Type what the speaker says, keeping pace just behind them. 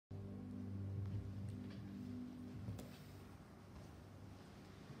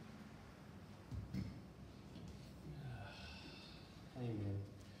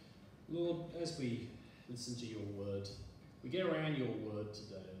Lord, as we listen to your word, we get around your word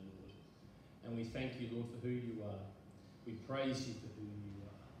today, Lord, and we thank you, Lord, for who you are. We praise you for who you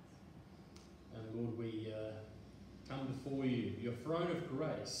are. And Lord, we come before you, your throne of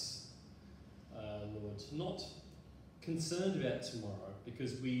grace, Lord, not concerned about tomorrow,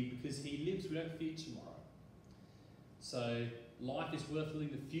 because he lives, we don't fear tomorrow. So life is worth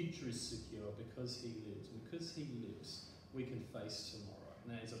living, the future is secure because he lives. And because he lives, we can face tomorrow.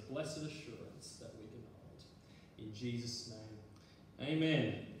 And that is a blessed assurance that we can hold. In Jesus' name,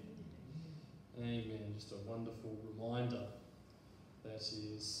 amen. Amen. Just a wonderful reminder that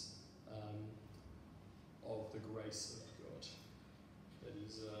is of the grace of God. That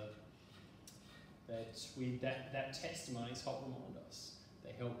is that testimonies help remind us.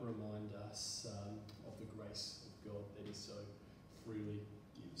 They help remind us of the grace of God that He so freely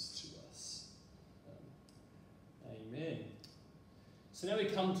gives to us. Amen. So now we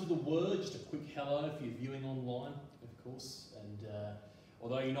come to the Word. Just a quick hello if you're viewing online, of course. And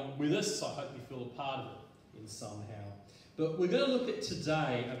although you're not with us, I hope you feel a part of it in somehow. But we're going to look at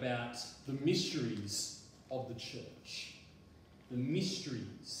today about the mysteries of the church. The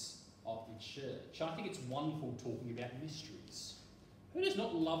mysteries of the church. I think it's wonderful talking about mysteries. Who does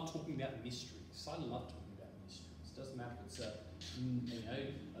not love talking about mysteries? I love talking about mysteries. It doesn't matter if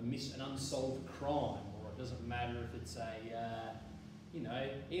it's an unsolved crime, or it doesn't matter if it's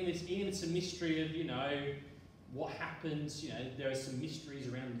even if it's a mystery of what happens. There are some mysteries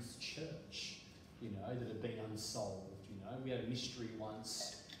around this church, that have been unsolved. We had a mystery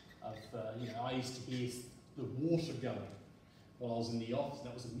once of I used to hear the water going while I was in the office, and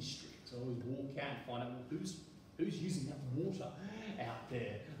that was a mystery. So I always walk out and find out who's using that water out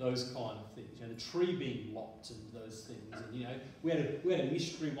there, those kind of things. The tree being lopped and those things. And we had a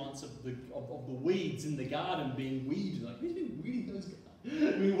mystery once of the weeds in the garden being weeded. Like, who's been weeding those gardens?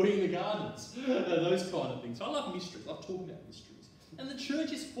 Been weeding the gardens, those kind of things. So I love mysteries. I love talking about mysteries. And the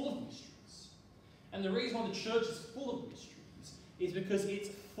church is full of mysteries. And the reason why the church is full of mysteries is because it's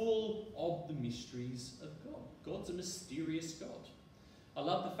full of the mysteries of God. God's a mysterious God. I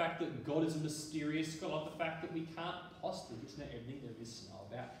love the fact that God is a mysterious God. I love the fact that we can't possibly get to know everything there is to know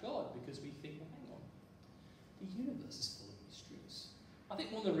about God, because we think, well, hang on, the universe is full of mysteries. I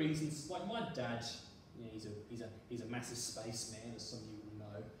think one of the reasons, like my dad, he's a massive spaceman, as some of you will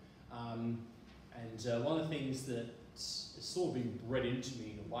know, and one of the things that has sort of been bred into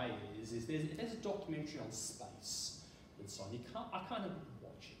me in a way is there's a documentary on space that's on. I can't even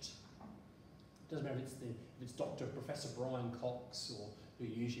watch it. It doesn't matter if it's Dr. Professor Brian Cox, or who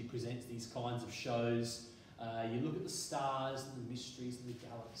usually presents these kinds of shows. You look at the stars and the mysteries of the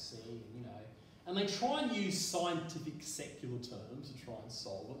galaxy, and they try and use scientific secular terms to try and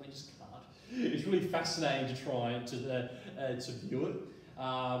solve it. They just can't. It's really fascinating to try and to view it,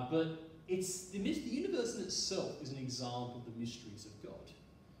 but the universe in itself is an example of the mysteries of God.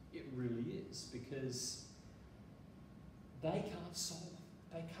 It really is, because they can't solve.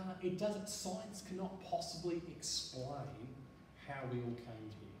 Science cannot possibly explain how we all came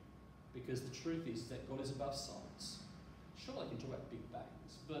here. Because the truth is that God is above science. Sure, I can talk about big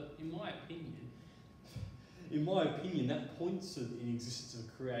bangs, but in my opinion, that points to the existence of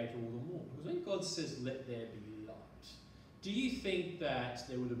a creator all the more. Because when God says, let there be light, do you think that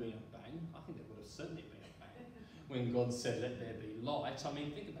there would have been a bang? I think there would have certainly been a bang. When God said, let there be light,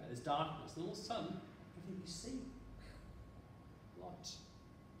 think about it, there's darkness, and all of a sudden, everything you see, light.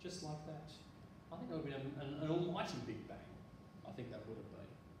 Just like that. I think that would have been an almighty big bang. I think that would have been.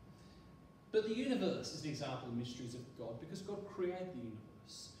 But the universe is an example of the mysteries of God, because God created the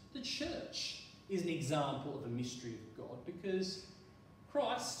universe. The church is an example of the mystery of God, because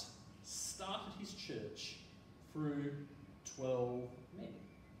Christ started his church through 12 men.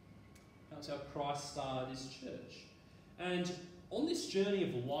 That's how Christ started his church. And on this journey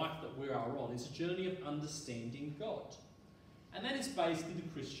of life that we are on, is a journey of understanding God. And that is basically the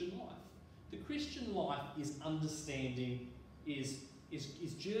Christian life. The Christian life is understanding, is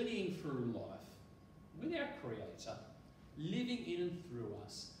journeying through life with our Creator, living in and through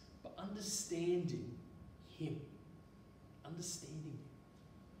us, but understanding Him. Understanding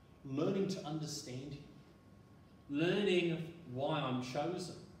Him. Learning to understand Him. Learning why I'm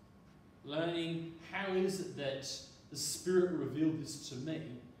chosen. Learning how is it that the Spirit revealed this to me,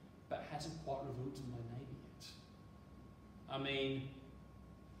 but hasn't quite revealed to my neighbour yet.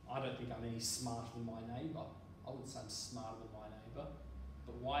 I don't think I'm any smarter than my neighbour. I wouldn't say I'm smarter than my neighbour.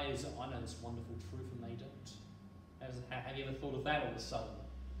 But why is it I know this wonderful truth and they don't? Have you ever thought of that all of a sudden?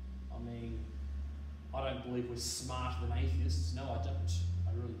 I don't believe we're smarter than atheists. No, I don't.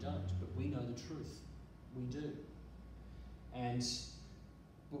 I really don't. But we know the truth. We do. And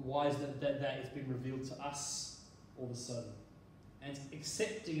But why is that it's been revealed to us all of a sudden? And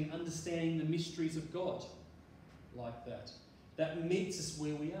accepting and understanding the mysteries of God like that. That meets us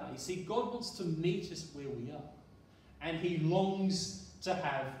where we are. You see, God wants to meet us where we are. And he longs to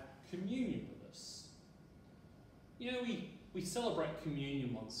have communion with us. You know, we celebrate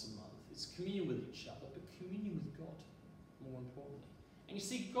communion once a month. It's communion with each other, but communion with God, more importantly. And you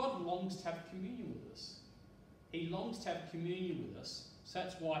see, God longs to have communion with us. He longs to have communion with us. So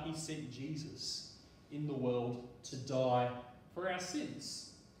that's why he sent Jesus in the world to die for our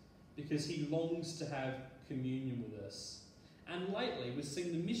sins. Because he longs to have communion with us. And lately, we've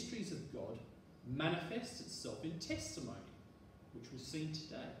seen the mysteries of God manifest itself in testimony, which we've seen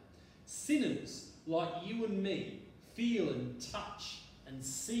today. Sinners like you and me feel and touch and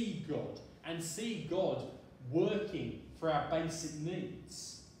see God working for our basic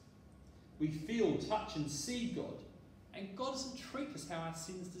needs. We feel, touch and see God, and God doesn't treat us how our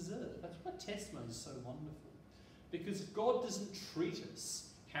sins deserve. That's why testimony is so wonderful, because God doesn't treat us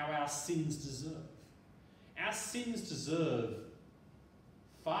how our sins deserve. Our sins deserve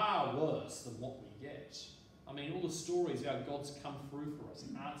far worse than what we get. I mean, all the stories how God's come through for us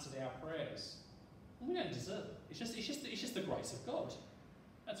and answered our prayers. We don't deserve it. It's just the grace of God.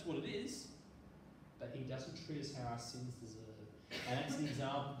 That's what it is. But he doesn't treat us how our sins deserve. And that's an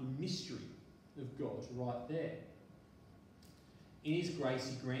example of the mystery of God right there. In his grace,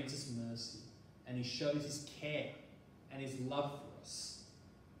 he grants us mercy, and he shows his care and his love for us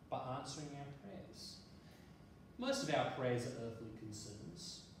by answering our prayers. Most of our prayers are earthly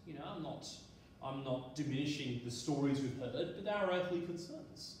concerns. You know, I'm not diminishing the stories we've heard, but they are earthly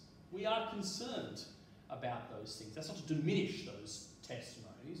concerns. We are concerned about those things. That's not to diminish those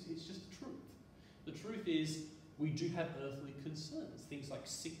testimonies, it's just the truth. The truth is, we do have earthly concerns, things like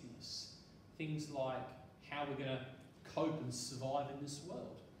sickness, things like how we're going to cope and survive in this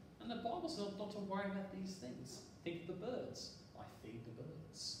world. And the Bible's not to worry about these things. Think of the birds. I feed the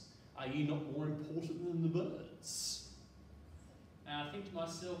birds. Are you not more important than the birds? And I think to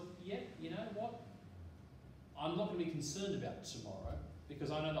myself, yeah, you know what? I'm not going to be concerned about tomorrow because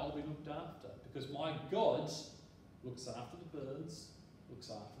I know that I'll be looked after. Because my God looks after the birds,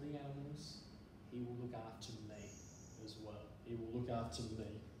 looks after the animals. He will look after me as well. He will look after me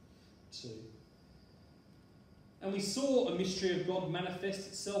too. And we saw a mystery of God manifest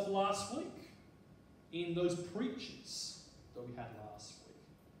itself last week in those preachers that we had last week.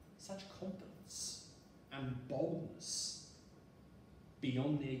 Such confidence and boldness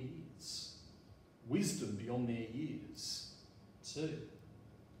beyond their years. Wisdom beyond their years too.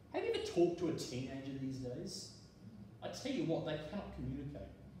 Have you ever talked to a teenager these days? I tell you what, they cannot communicate.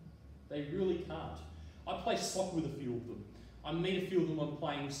 They really can't. I play soccer with a few of them. I meet a few of them when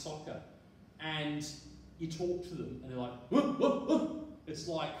playing soccer, and you talk to them, and they're like, whoa, whoa, whoa. It's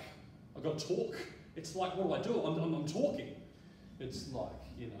like, I've got to talk. It's like, what do? I'm talking. It's like,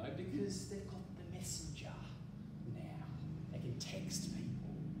 you know, because they've got the messenger now. They can text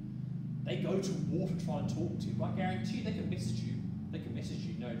people. They go to war to try and talk to you. I guarantee you they can message you. They can message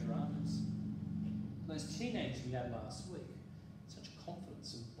you, no dramas. Those teenagers we had last week, such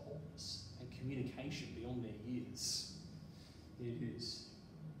confidence and boldness and communication beyond their years. It is,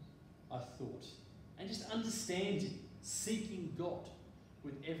 I thought. And just understanding, seeking God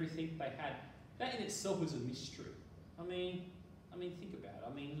with everything they had. That in itself was a mystery. I mean, think about it.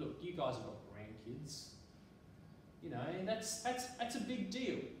 I mean, look, you guys have got grandkids. You know, and that's a big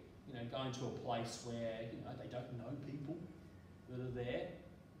deal. You know, going to a place where, you know, they don't know people that are there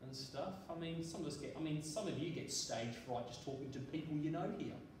and stuff. I mean, some of you get stage fright just talking to people you know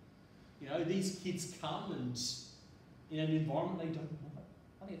here. You know, these kids come and in an environment they don't know.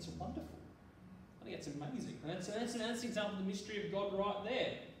 I think it's wonderful. I think it's amazing. And that's an example of the mystery of God right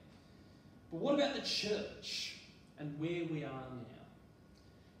there. But what about the church and where we are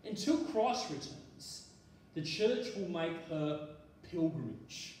now? Until Christ returns, the church will make her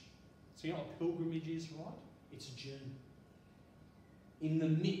pilgrimage. So you know what pilgrimage is, right? It's a journey. In the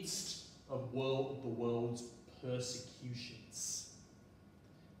midst of the world's persecutions.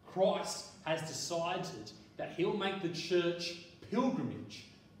 Christ has decided that he'll make the church pilgrimage,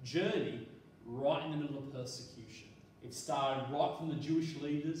 journey, right in the middle of persecution. It started right from the Jewish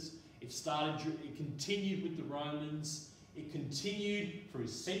leaders. It continued with the Romans. It continued through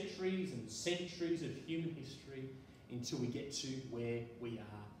centuries and centuries of human history until we get to where we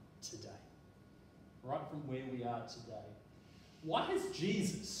are today. Right from where we are today. Why has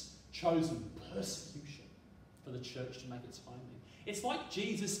Jesus chosen persecution for the church to make its home in? It's like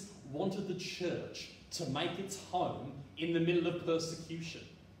Jesus wanted the church to make its home in the middle of persecution.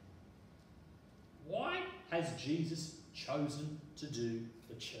 Why has Jesus chosen to do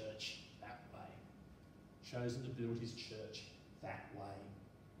the church that way. Chosen to build his church that way.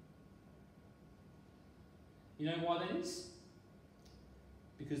 You know why that is?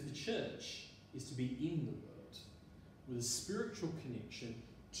 Because the church is to be in the world with a spiritual connection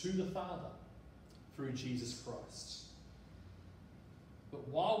to the Father through Jesus Christ. But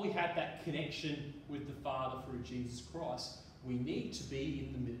while we have that connection with the Father through Jesus Christ, we need to be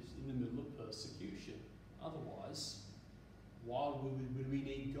in the middle of persecution. Otherwise, why would we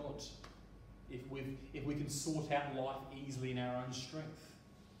need God? If we can sort out life easily in our own strength,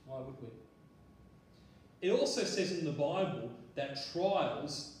 why would we? It also says in the Bible that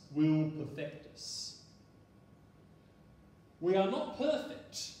trials will perfect us. We are not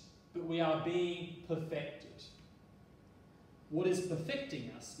perfect, but we are being perfected. What is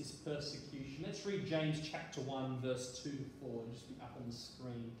perfecting us is persecution. Let's read James chapter 1, verse 2 to 4. It'll just be up on the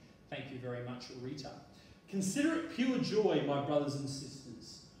screen. Thank you very much, Rita. Consider it pure joy, my brothers and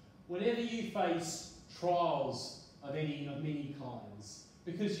sisters, whenever you face trials of many kinds,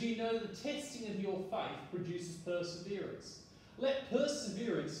 because you know the testing of your faith produces perseverance. Let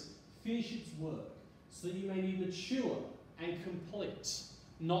perseverance finish its work, so that you may be mature and complete,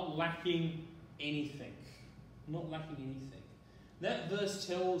 not lacking anything. Not lacking anything. That verse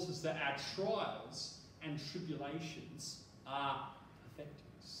tells us that our trials and tribulations are perfecting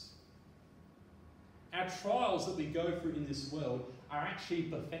us. Our trials that we go through in this world are actually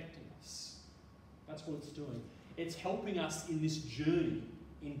perfecting us. That's what it's doing. It's helping us in this journey,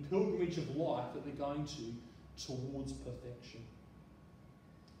 in pilgrimage of life that we're going towards perfection.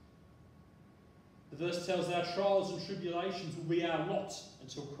 The verse tells us our trials and tribulations will be our lot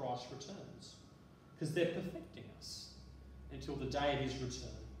until Christ returns, because they're perfecting us until the day of his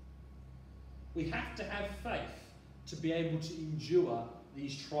return. We have to have faith to be able to endure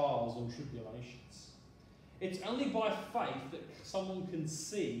these trials and tribulations. It's only by faith that someone can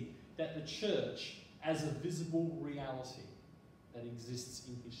see that the church as a visible reality that exists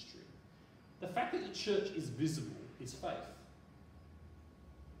in history. The fact that the church is visible is faith.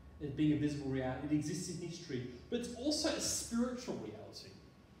 It being a visible reality, it exists in history, but it's also a spiritual reality.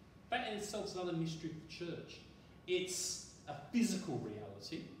 That in itself is another mystery of the church. It's a physical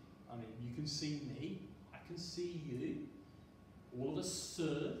reality. I mean, you can see me, I can see you. All of us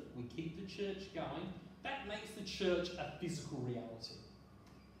serve, we keep the church going. That makes the church a physical reality.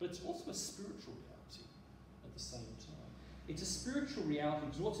 But it's also a spiritual reality at the same time. It's a spiritual reality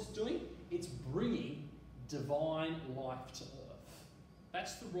because what it's doing? It's bringing divine life to earth.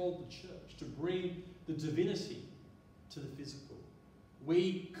 That's the role of the church, to bring the divinity to the physical.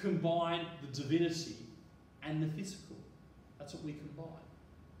 We combine the divinity and the physical. That's what we combine.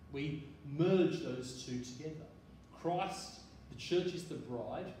 We merge those two together. Christ, the church is the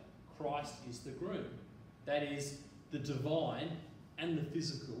bride, Christ is the groom. That is the divine and the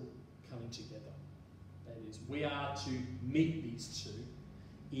physical coming together. That is, we are to meet these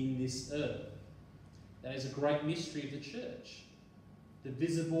two in this earth. That is a great mystery of the church. The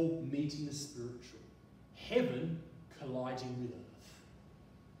visible meeting the spiritual. Heaven colliding with earth.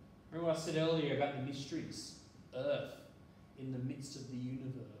 Remember what I said earlier about the mysteries? Earth in the midst of the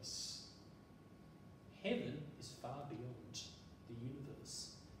universe. Heaven is far beyond the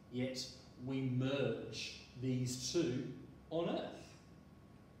universe. Yet we merge these two on earth.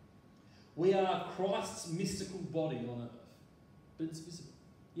 We are Christ's mystical body on earth, but it's visible,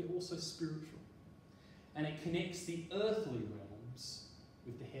 yet also spiritual. And it connects the earthly realms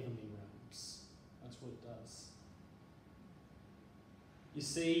with the heavenly realms. That's what it does. You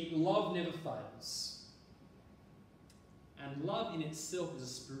see, love never fails. And love in itself is a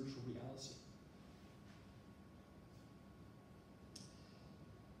spiritual reality.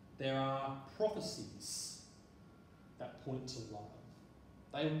 There are prophecies that point to love.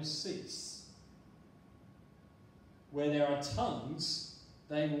 They will cease. Where there are tongues,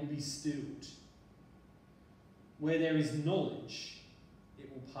 they will be stilled. Where there is knowledge,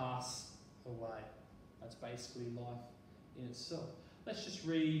 it will pass away. That's basically life in itself. Let's just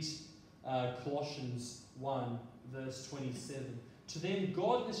read Colossians 1, verse 27. To them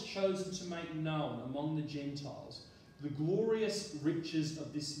God has chosen to make known among the Gentiles the glorious riches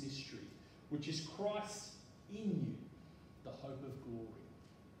of this mystery, which is Christ in you, the hope of glory.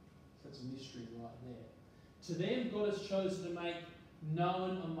 So that's a mystery right there. To them God has chosen to make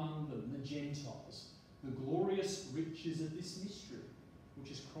known among them, the Gentiles, the glorious riches of this mystery,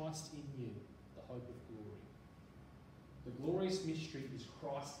 which is Christ in you, the hope of glory. The glorious mystery is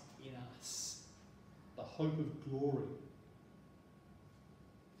Christ in us, the hope of glory.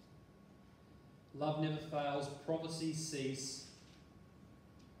 Love never fails, prophecies cease,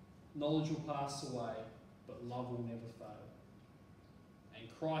 knowledge will pass away, but love will never fail. And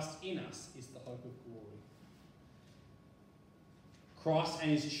Christ in us is the hope of glory. Christ and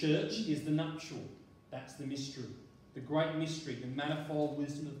his church is the nuptial. That's the mystery. The great mystery, the manifold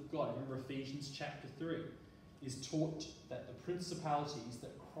wisdom of God. Remember Ephesians chapter 3 is taught that the principalities,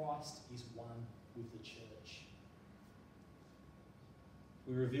 that Christ is one with the church.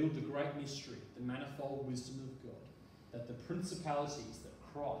 We revealed the great mystery, the manifold wisdom of God, that the principalities,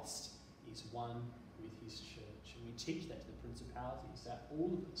 that Christ is one with his church. And we teach that to the principalities, that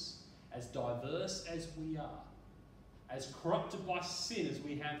all of us, as diverse as we are, as corrupted by sin as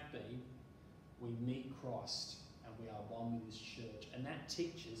we have been, we meet Christ and we are one with his church. And that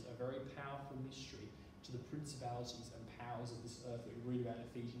teaches a very powerful mystery to the principalities and powers of this earth that we read about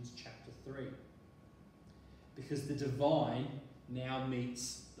in Ephesians chapter 3. Because the divine now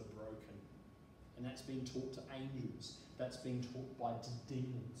meets the broken. And that's being taught to angels. That's being taught by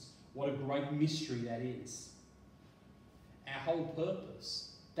demons. What a great mystery that is. Our whole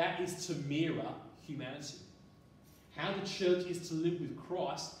purpose, that is to mirror humanity. How the church is to live with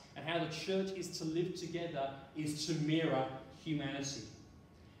Christ and how the church is to live together is to mirror humanity.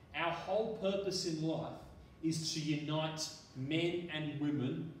 Our whole purpose in life is to unite men and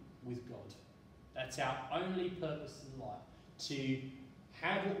women with God. That's our only purpose in life. To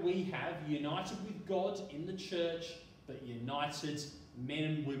have what we have, united with God in the church, but united men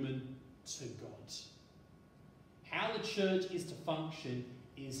and women to God. How the church is to function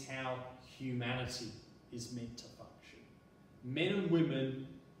is how humanity is meant to function. Men and women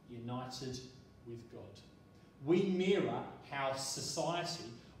united with God. We mirror how society,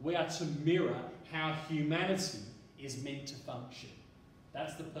 we are to mirror how humanity is meant to function.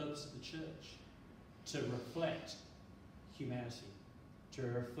 That's the purpose of the church, to reflect humanity, to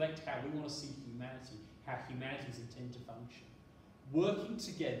reflect how we want to see humanity, how humanity is intended to function. Working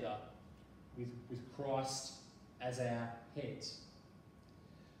together with Christ as our head.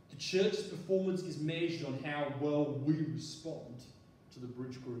 The church's performance is measured on how well we respond to the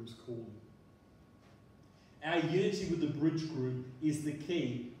bridegroom's calling. Our unity with the bridegroom is the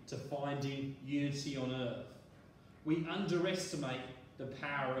key to finding unity on earth. We underestimate the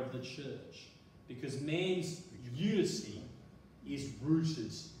power of the church because man's unity is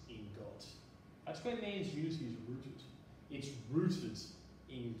rooted in God. That's where man's unity is rooted. It's rooted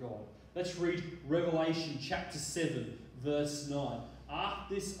in God. Let's read Revelation chapter 7, verse 9.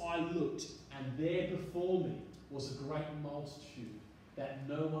 After this I looked, and there before me was a great multitude that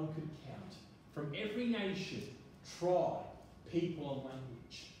no one could count, from every nation, tribe, people and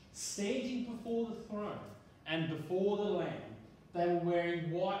language, standing before the throne and before the Lamb. They were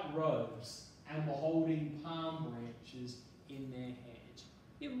wearing white robes and were holding palm branches in their hand.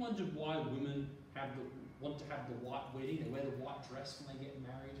 You ever wondered why women want to have the white wedding? They wear the white dress when they get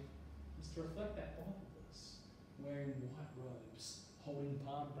married. It's to reflect that Bible verse. Wearing white robes, holding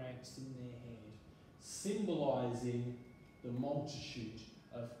palm branches in their hand, symbolising the multitude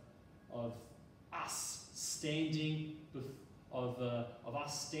of us standing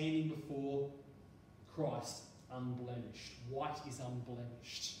before Christ unblemished. White is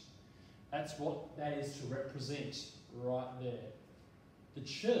unblemished. That's what that is to represent right there. The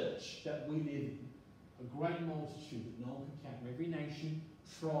church that we live in, a great multitude that no one can count, from every nation,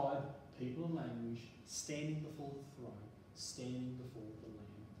 tribe, people and language, standing before the throne, standing before the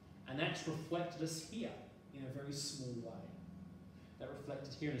Lamb. And that's reflected us here in a very small way. That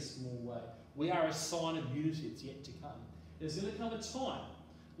reflected here in a small way. We are a sign of unity that's yet to come. There's going to come a time,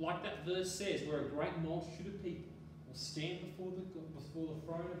 like that verse says, where a great multitude of people will stand before the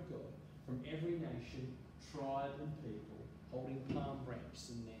throne of God from every nation, tribe and people, holding palm branches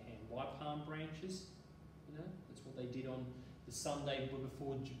in their hand. Why palm branches? You know, that's what they did on the Sunday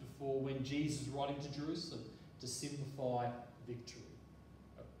before when Jesus was riding to Jerusalem, to signify victory,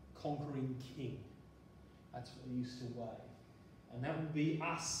 a conquering king. That's what they used to wave. And that will be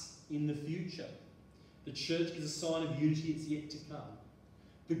us in the future. The church is a sign of unity that's yet to come.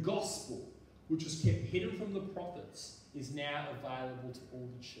 The gospel, which was kept hidden from the prophets, is now available to all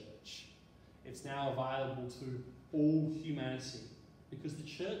the church. It's now available to all humanity because the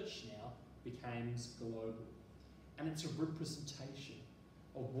church now becomes global. And it's a representation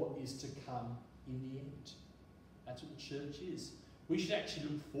of what is to come in the end. That's what the church is. We should actually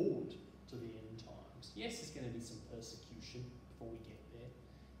look forward to the end times. Yes, there's going to be some persecution before we get there.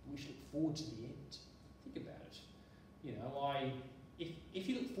 But we should look forward to the end. Think about it. You know, if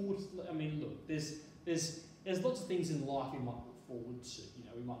you look forward to, I mean, look, there's lots of things in life we might look forward to. You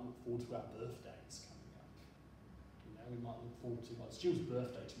know, we might look forward to our birthdays coming up. You know, we might look forward to, well, it's Jill's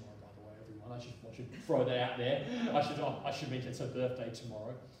birthday tomorrow, by the way, everyone. I should throw that out there. I should mention it's her birthday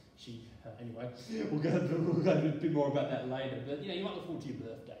tomorrow. Anyway, we'll go a bit more about that later. But you might look forward to your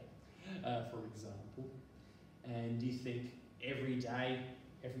birthday, for example. And do you think every day,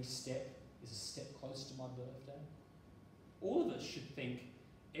 every step is a step closer to my birthday? All of us should think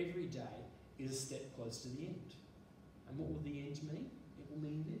every day is a step closer to the end. And what will the end mean? It will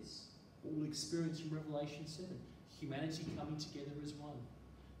mean this. What we'll experience in Revelation 7. Humanity coming together as one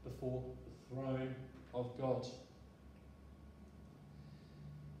before the throne of God.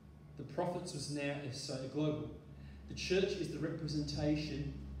 The prophets was now so global. The church is the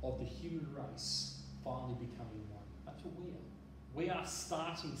representation of the human race finally becoming one. That's what we are. We are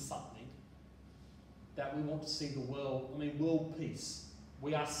starting something that we want to see the world peace.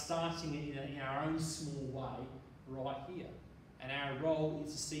 We are starting it in our own small way right here. And our role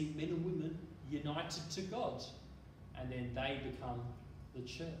is to see men and women united to God. And then they become the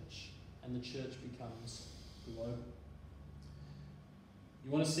church. And the church becomes global.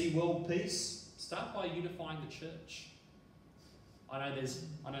 You want to see world peace? Start by unifying the church. I know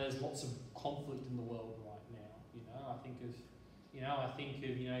there's lots of conflict in the world right now. I think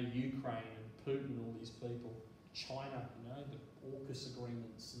of Ukraine and Putin and all these people. China, the AUKUS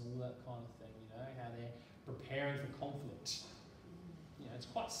agreements and all that kind of thing. How they're preparing for conflict. It's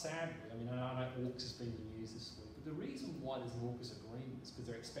quite sad. I know AUKUS has been in the news this week, but the reason why there's an AUKUS agreement is because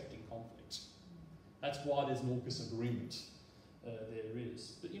they're expecting conflict. That's why there's an AUKUS agreement. There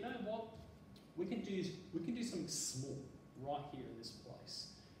is. But you know what? We can do something small right here in this place.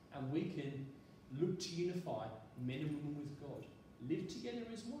 And we can look to unify men and women with God. Live together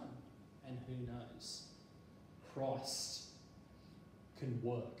as one. And who knows? Christ can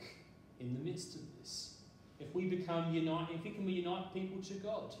work in the midst of this. If we become united, if we can unite people to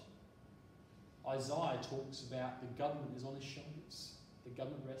God. Isaiah talks about the government is on his shoulders. The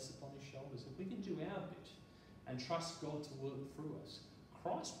government rests upon his shoulders. If we can do our bit and trust God to work through us,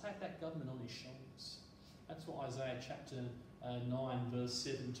 Christ will have that government on his shoulders. That's what Isaiah chapter 9 verse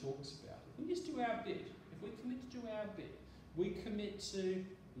 7 talks about. If we just do our bit, if we commit to do our bit, we commit to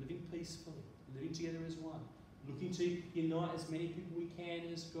living peacefully, living together as one, looking to unite as many people we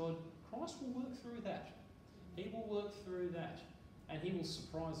can as God, Christ will work through that. He will work through that. And he will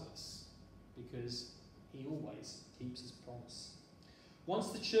surprise us because he always keeps his promise.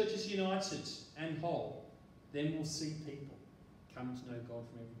 Once the church is united and whole, then we'll see people come to know God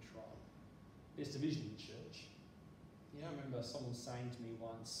from every tribe. There's division in church. I remember someone saying to me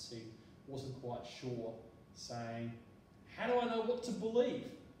once who wasn't quite sure, saying, how do I know what to believe?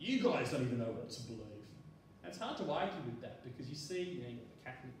 You guys don't even know what to believe. And it's hard to argue with that because you see, you've got the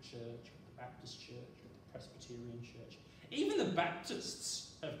Catholic Church, the Baptist Church, the Presbyterian Church. Even the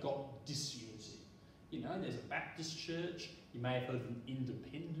Baptists have got disunity. There's a Baptist church. You may have heard of an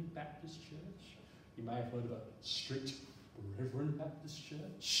independent Baptist church. You may have heard of a strict Reverend Baptist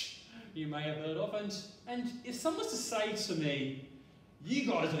church. You may have heard of. And if someone was to say to me, you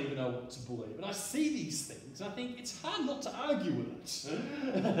guys don't even know what to believe, and I see these things, and I think it's hard not to argue with it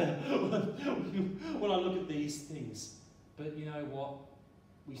when I look at these things. But you know what?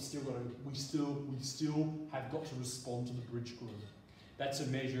 We still have got to respond to the bridge group. That's a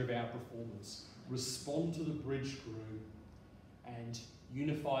measure of our performance. Respond to the bridge group and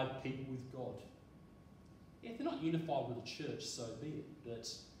unify people with God. If they're not unified with the church, so be it. But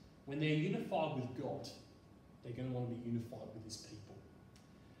when they're unified with God, they're going to want to be unified with his people.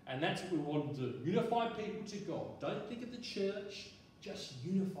 And that's what we want to do. Unify people to God. Don't think of the church, just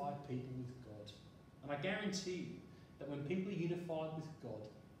unify people with God. And I guarantee you that when people are unified with God,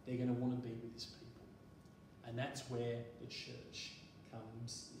 they're going to want to be with his people. And that's where the church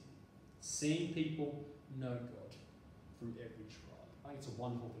comes in. Seeing people know God through every tribe. I think it's a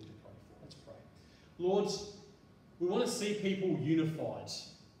wonderful thing to pray for. Let's pray. Lord, we want to see people unified,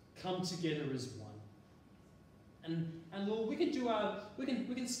 come together as one. And Lord, we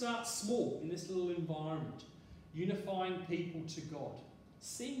can start small in this little environment, unifying people to God,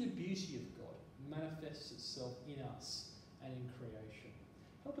 seeing the beauty of God manifest itself in us and in creation.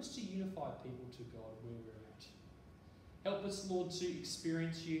 Help us to unify people to God where we're at. Help us, Lord, to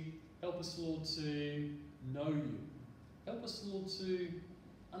experience you. Help us, Lord, to know you. Help us, Lord, to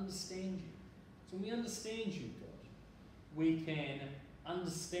understand you. So when we understand you, God, we can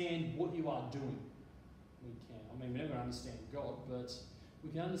understand what you are doing. We're never going to understand God, but we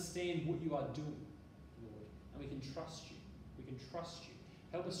can understand what you are doing, Lord. And we can trust you. We can trust you.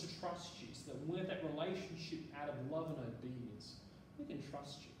 Help us to trust you so that when we have that relationship out of love and obedience, we can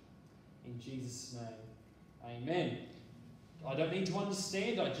trust you. In Jesus' name, amen. I don't need to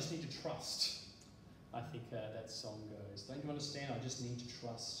understand, I just need to trust. I think that song goes. Don't you understand? I just need to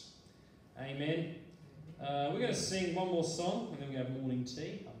trust. Amen. We're going to sing one more song and then we're going to have morning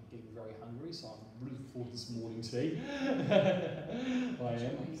tea. I'm getting very hungry, so I'm looking forward to this morning tea. I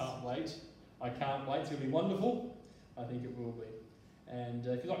am. I can't wait. I can't wait. It's going to be wonderful. I think it will be. And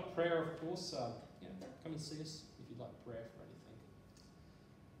if you'd like prayer, of course, come and see us if you'd like prayer for anything.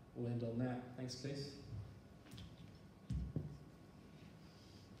 We'll end on that. Thanks, Keith.